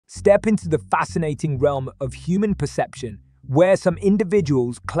step into the fascinating realm of human perception, where some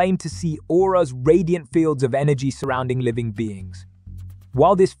individuals claim to see auras, radiant fields of energy surrounding living beings.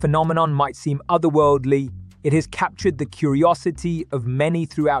 While this phenomenon might seem otherworldly, it has captured the curiosity of many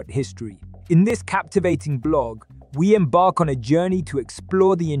throughout history. In this captivating blog, we embark on a journey to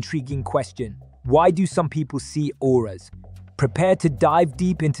explore the intriguing question, why do some people see auras? Prepare to dive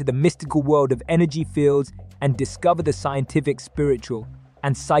deep into the mystical world of energy fields and discover the scientific, spiritual,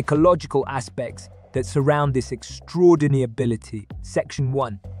 and psychological aspects that surround this extraordinary ability. Section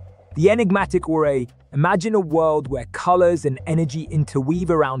 1. The enigmatic aura. Imagine a world where colors and energy interweave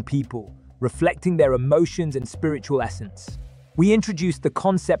around people, reflecting their emotions and spiritual essence. We introduce the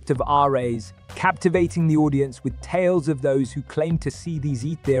concept of auras, captivating the audience with tales of those who claim to see these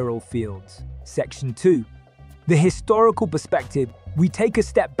ethereal fields. Section 2. The historical perspective. We take a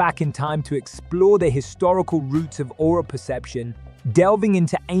step back in time to explore the historical roots of aura perception, delving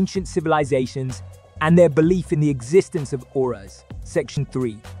into ancient civilizations and their belief in the existence of auras. Section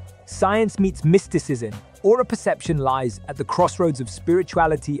 3. Science meets mysticism. Aura perception lies at the crossroads of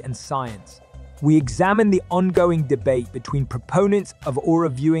spirituality and science. We examine the ongoing debate between proponents of aura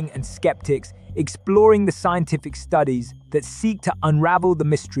viewing and skeptics, exploring the scientific studies that seek to unravel the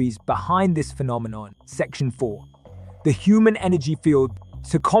mysteries behind this phenomenon. Section 4. The human energy field.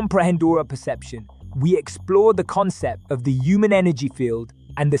 To comprehend aura perception, we explore the concept of the human energy field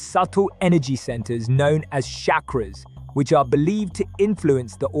and the subtle energy centers known as chakras, which are believed to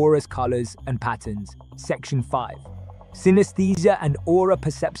influence the aura's colors and patterns. Section 5. Synesthesia and aura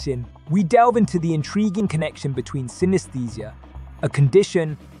perception. We delve into the intriguing connection between synesthesia, a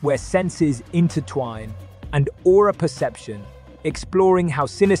condition where senses intertwine, and aura perception, exploring how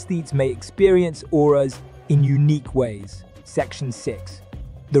synesthetes may experience auras in unique ways. Section 6.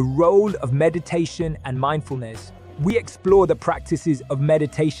 The role of meditation and mindfulness. We explore the practices of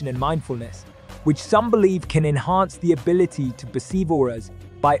meditation and mindfulness, which some believe can enhance the ability to perceive auras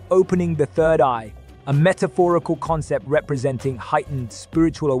by opening the third eye, a metaphorical concept representing heightened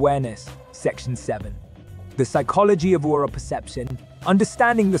spiritual awareness. Section 7. The psychology of aura perception.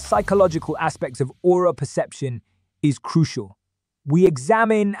 Understanding the psychological aspects of aura perception is crucial. We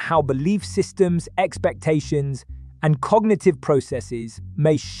examine how belief systems, expectations, and cognitive processes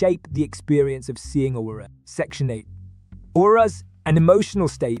may shape the experience of seeing aura. Section 8. Auras and emotional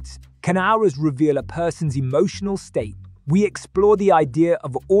states. Can auras reveal a person's emotional state? We explore the idea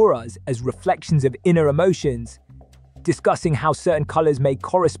of auras as reflections of inner emotions, discussing how certain colors may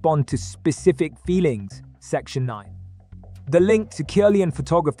correspond to specific feelings. Section 9. The link to Kirlian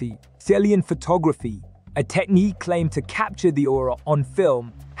photography. Kirlian photography, a technique claimed to capture the aura on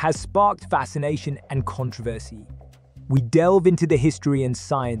film, has sparked fascination and controversy. We delve into the history and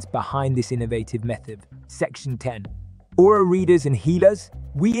science behind this innovative method. Section 10. Aura readers and healers.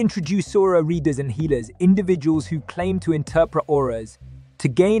 We introduce aura readers and healers, individuals who claim to interpret auras to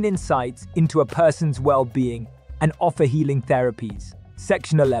gain insights into a person's well-being and offer healing therapies.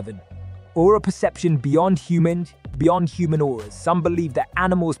 Section 11. Aura perception beyond human auras. Some believe that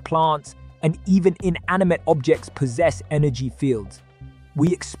animals, plants, and even inanimate objects possess energy fields.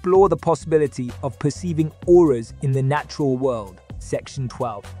 We explore the possibility of perceiving auras in the natural world. Section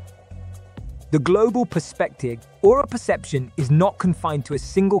 12. The global perspective. Aura perception is not confined to a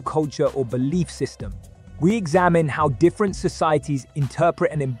single culture or belief system. We examine how different societies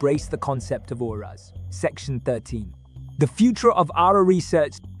interpret and embrace the concept of auras. Section 13. The future of aura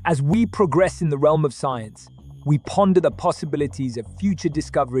research. As we progress in the realm of science, we ponder the possibilities of future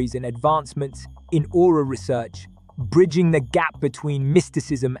discoveries and advancements in aura research, bridging the gap between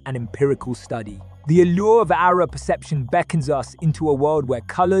mysticism and empirical study. The allure of aura perception beckons us into a world where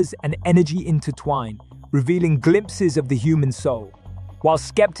colors and energy intertwine, revealing glimpses of the human soul. While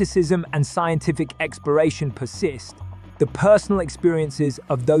skepticism and scientific exploration persist, the personal experiences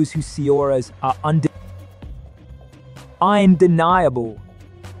of those who see auras are undeniable.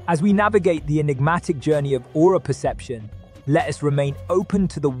 As we navigate the enigmatic journey of aura perception, let us remain open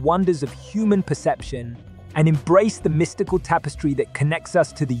to the wonders of human perception and embrace the mystical tapestry that connects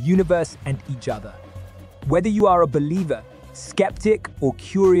us to the universe and each other. Whether you are a believer, skeptic, or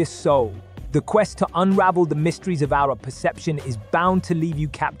curious soul, the quest to unravel the mysteries of aura perception is bound to leave you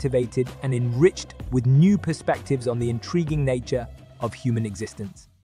captivated and enriched with new perspectives on the intriguing nature of human existence.